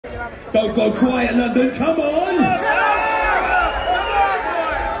Don't go quiet, London, come on!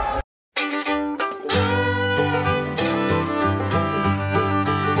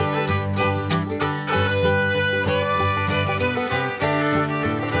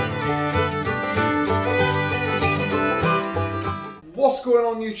 What's going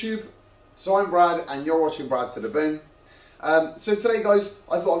on YouTube? So I'm Brad and you're watching Brad to the Bone. So today guys,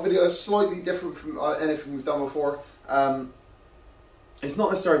 I've got a video slightly different from anything we've done before. It's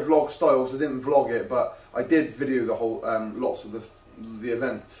not necessarily vlog style because I didn't vlog it, but I did video the whole lots of the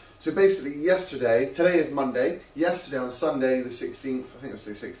event. So basically yesterday, today is Monday, yesterday on Sunday the 16th, I think it was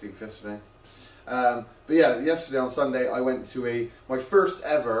the 16th yesterday. But yeah, yesterday on Sunday I went to my first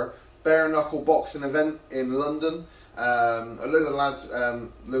ever bare knuckle boxing event in London. A load of lads,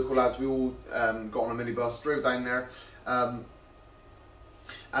 local lads, we all got on a minibus, drove down there,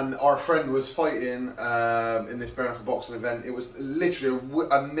 and our friend was fighting in this bare knuckle boxing event. It was literally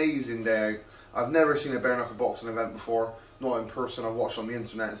an amazing day. I've never seen a bare knuckle boxing event before, not in person. I've watched on the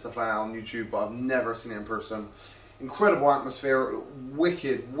internet and stuff like that on YouTube, but I've never seen it in person. Incredible atmosphere,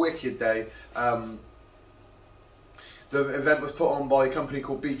 wicked day. The event was put on by a company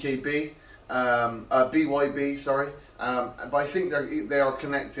called BYB, sorry. But I think they are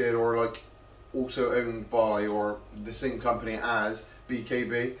connected or like also owned by or the same company as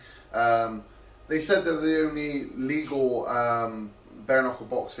BKB. They said they're the only legal bare knuckle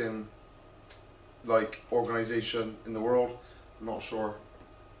boxing like organisation in the world. I'm not sure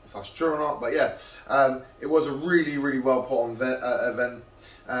if that's true or not, but yeah, it was a really well put on event.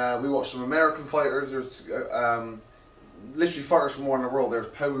 We watched some American fighters. There's literally fighters from all around the world. There's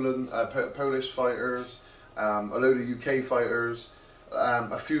Polish fighters, a load of UK fighters,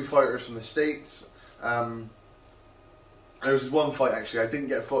 a few fighters from the States. There was one fight actually I didn't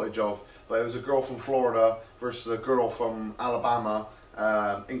get footage of, but it was a girl from Florida versus a girl from Alabama.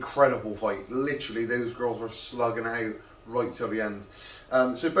 Incredible fight. Literally those girls were slugging out right till the end.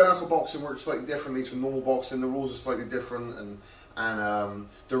 So bare knuckle boxing works slightly differently to normal boxing. The rules are slightly different and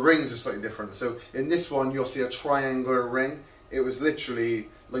the rings are slightly different. So in this one you'll see a triangular ring. It was literally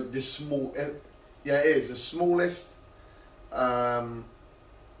like this small, yeah it is the smallest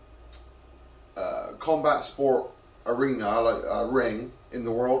combat sport arena, like ring in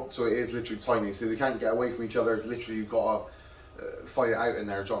the world. So it is literally tiny, so they can't get away from each other. It's literally you've got to fight it out in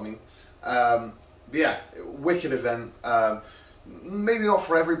there, do you know what I mean? But yeah, wicked event. Maybe not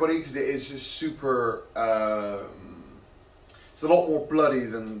for everybody because it is just super it's a lot more bloody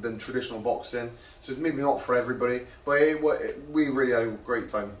than traditional boxing, so it's maybe not for everybody, but we really had a great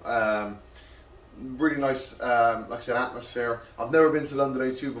time. Really nice, like I said, atmosphere. I've never been to London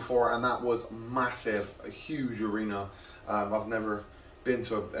O2 before, and that was massive, a huge arena. I've never been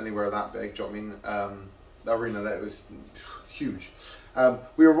to anywhere that big, do you know what I mean? The arena, that was huge.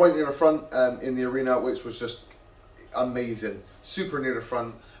 We were right near the front in the arena, which was just amazing, super near the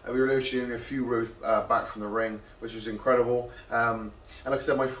front. We were literally only a few rows back from the ring, which was incredible. And like I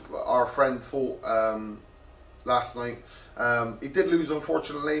said, our friend fought last night. He did lose,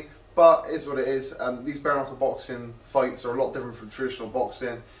 unfortunately, but it is what it is. These bare knuckle boxing fights are a lot different from traditional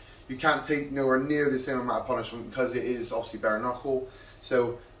boxing. You can't take nowhere near the same amount of punishment because it is obviously bare knuckle.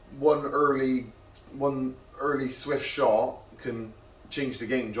 So one early swift shot can change the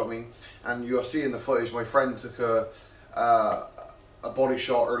game, do you know what I mean? And you'll see in the footage, my friend took a body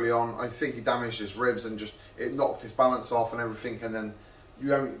shot early on. I think he damaged his ribs and just it knocked his balance off and everything, and then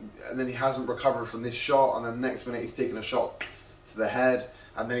he hasn't recovered from this shot, and then the next minute he's taking a shot to the head,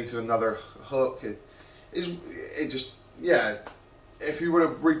 and then he took another hook. It just, yeah, if you would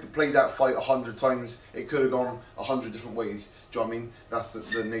have replayed that fight 100 times, it could have gone 100 different ways. Do you know what I mean? That's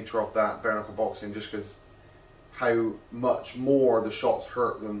the nature of that bare knuckle boxing, just because how much more the shots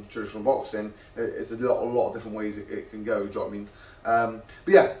hurt than traditional boxing. It's a lot of different ways it can go, do you know what I mean?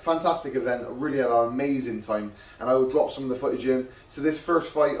 But yeah, fantastic event. I really had an amazing time, and I will drop some of the footage in. So this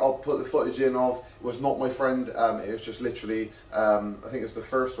first fight I'll put the footage in of, it was not my friend, it was just literally, I think it was the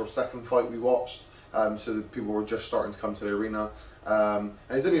first or second fight we watched, so the people were just starting to come to the arena, and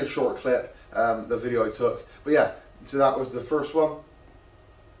it's only a short clip, the video I took, but yeah, so that was the first one.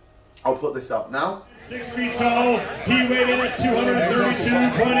 I'll put this up now. 6 feet tall, he weighed in at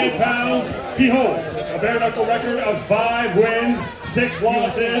 232.8 pounds. He holds a bare knuckle record of 5 wins, 6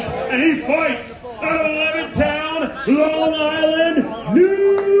 losses, and he fights out of Levittown, Long Island,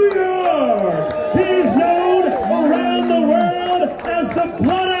 New York. He's known around the world as the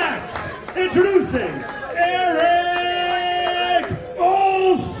Blood Axe. Introducing Eric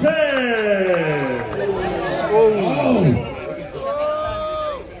Olsen.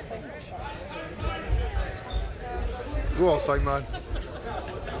 Go outside, man.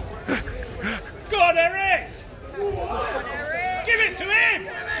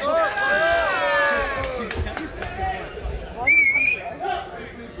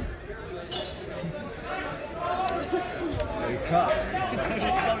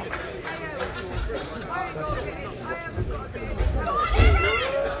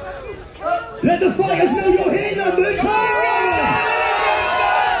 let us know you're here, London. Come on!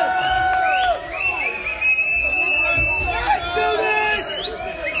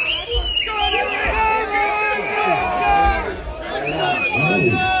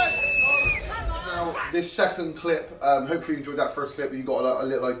 This second clip, hopefully you enjoyed that first clip, you got a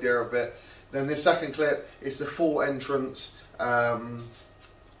little idea of it. Then this second clip is the full entrance and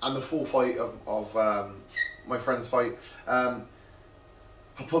the full fight of my friend's fight.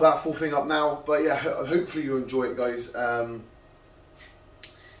 I'll put that full thing up now, but yeah, hopefully you enjoy it, guys.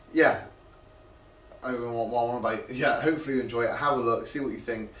 Yeah, I don't know what I'm about. Yeah, hopefully you enjoy it. Have a look, see what you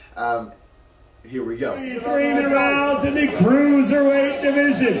think. Here we go. 3 rounds in the cruiserweight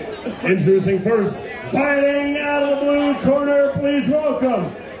division. Introducing first, fighting out of the blue corner, please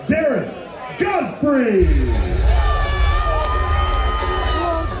welcome Darren Godfrey.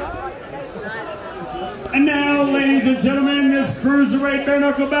 And now, ladies and gentlemen, this cruiserweight bare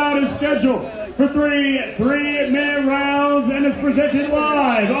knuckle bout is scheduled for 3 3-minute rounds and is presented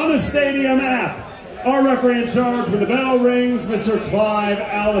live on the stadium app. Our referee in charge when the bell rings, Mr. Clive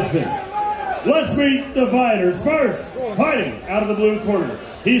Allison. Let's meet the fighters. First, fighting out of the blue corner.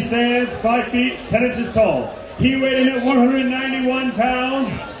 He stands 5 feet 10 inches tall. He weighed in at 191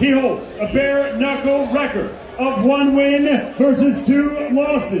 pounds. He holds a bare knuckle record of 1 win versus 2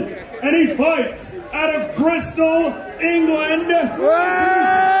 losses. And he fights out of Bristol, England.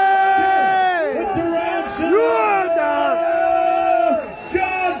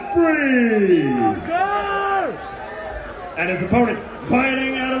 Godfrey. And his opponent,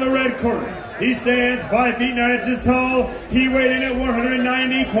 fighting out of the red corner. He stands 5 feet 9 inches tall. He weighed in at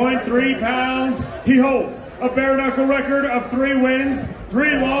 190.3 pounds. He holds a bare knuckle record of 3 wins,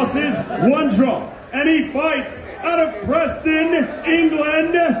 3 losses, 1 draw. And he fights out of Preston,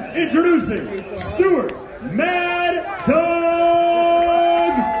 England. Introducing Stuart Mad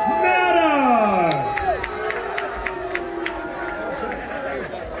Dog Maddox.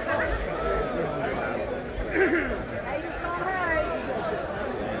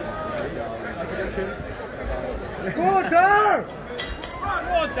 Go there!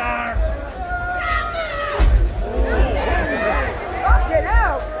 Go there! Get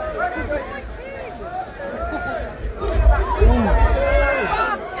out!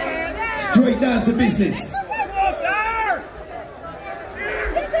 Straight down to business. Go there!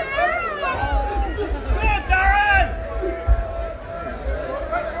 Go, Darren!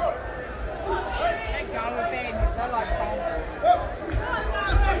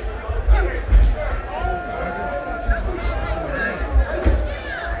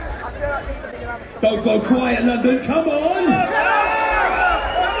 Don't go quiet, London. Come on!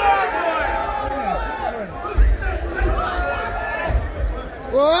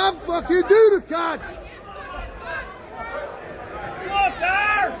 Well, I fucking do the cut. Go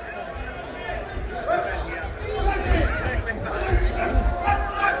there!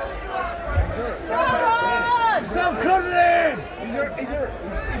 Stop cutting in! He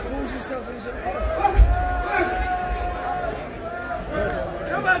pulls himself in.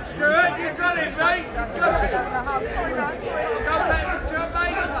 Come on, Stuart, you got it, mate. You got it. Go back to your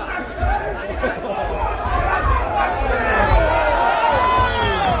mate.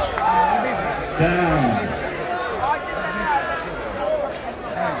 Down.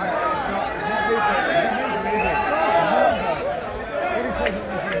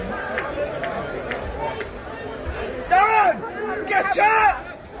 Darren! Get up!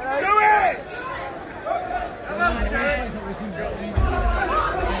 Do it! Come on, Stuart.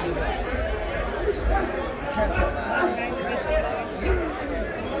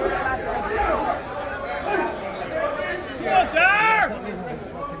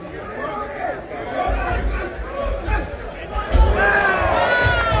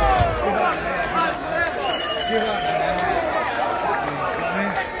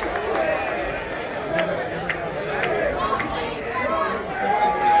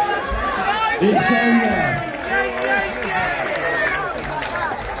 It's over.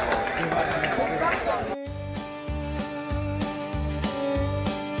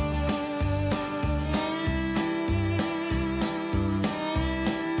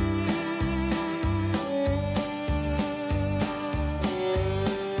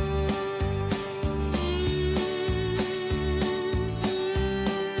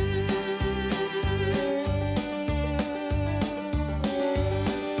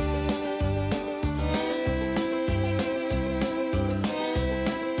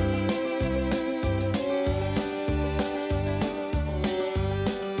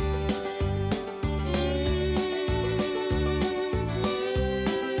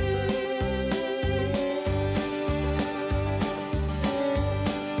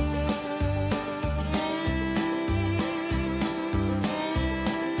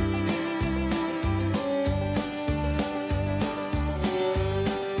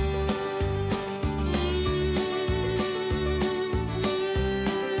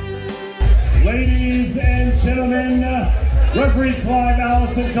 Ladies and gentlemen, referee Clive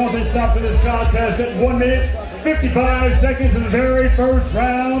Allison calls a stop to this contest at 1 minute 55 seconds of the very first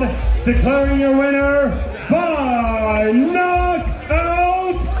round, declaring your winner by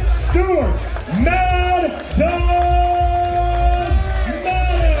knockout, Stuart Mad Dog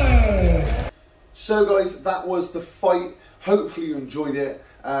Maddox. So guys, that was the fight. Hopefully you enjoyed it.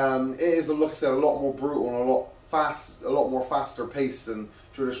 It is, like I said, a lot more brutal and a lot more faster paced than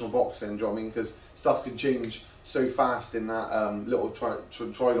traditional boxing. Do you know what I mean? Because stuff can change so fast in that little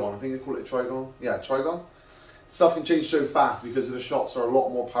trigon. I think they call it a trigon. Yeah, trigon. Stuff can change so fast because the shots are a lot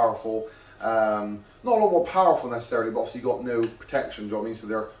more powerful. Not a lot more powerful necessarily, but obviously you got no protection. Do you know what I mean? So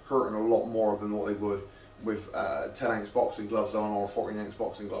they're hurting a lot more than what they would with 10-ounce boxing gloves on or 14-ounce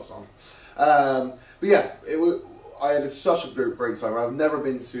boxing gloves on. But yeah, I had such a great time. I've never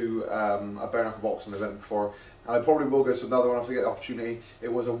been to a bare knuckle boxing event before, and I probably will go to another one if I get the opportunity.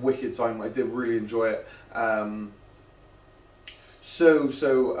 It was a wicked time. I did really enjoy it. So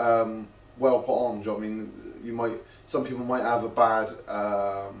well put on. Do you know what I mean? Some people might have a bad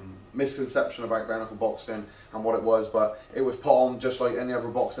misconception about bare knuckle boxing and what it was, but it was put on just like any other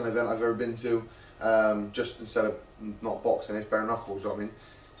boxing event I've ever been to. Just instead of not boxing, it's bare knuckles. Do you know what I mean?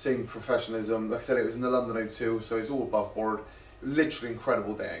 Same professionalism. Like I said, it was in the London O2, so it's all above board. Literally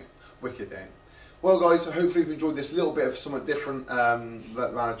incredible day, wicked day. Well guys, so hopefully you've enjoyed this little bit of something different than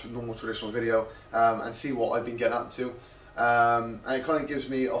a normal traditional video, and see what I've been getting up to. And it kind of gives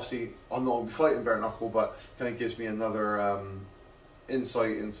me, obviously I'm not going to be fighting bare knuckle, but it kind of gives me another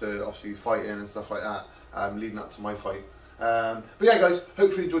insight into obviously fighting and stuff like that, leading up to my fight. But yeah guys,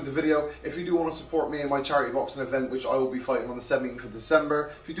 hopefully you enjoyed the video. If you do want to support me in my charity boxing event, which I will be fighting on the 17th of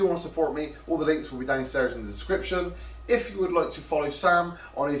December, if you do want to support me, all the links will be downstairs in the description. If you would like to follow Sam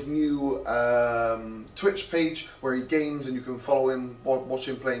on his new Twitch page where he games and you can follow him, watch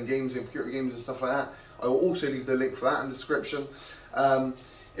him playing games and computer games and stuff like that, I will also leave the link for that in the description.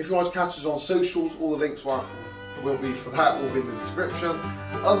 If you want to catch us on socials, all the links will be for that will be in the description.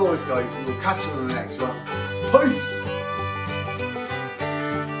 Otherwise guys, we will catch you in the next one. Peace!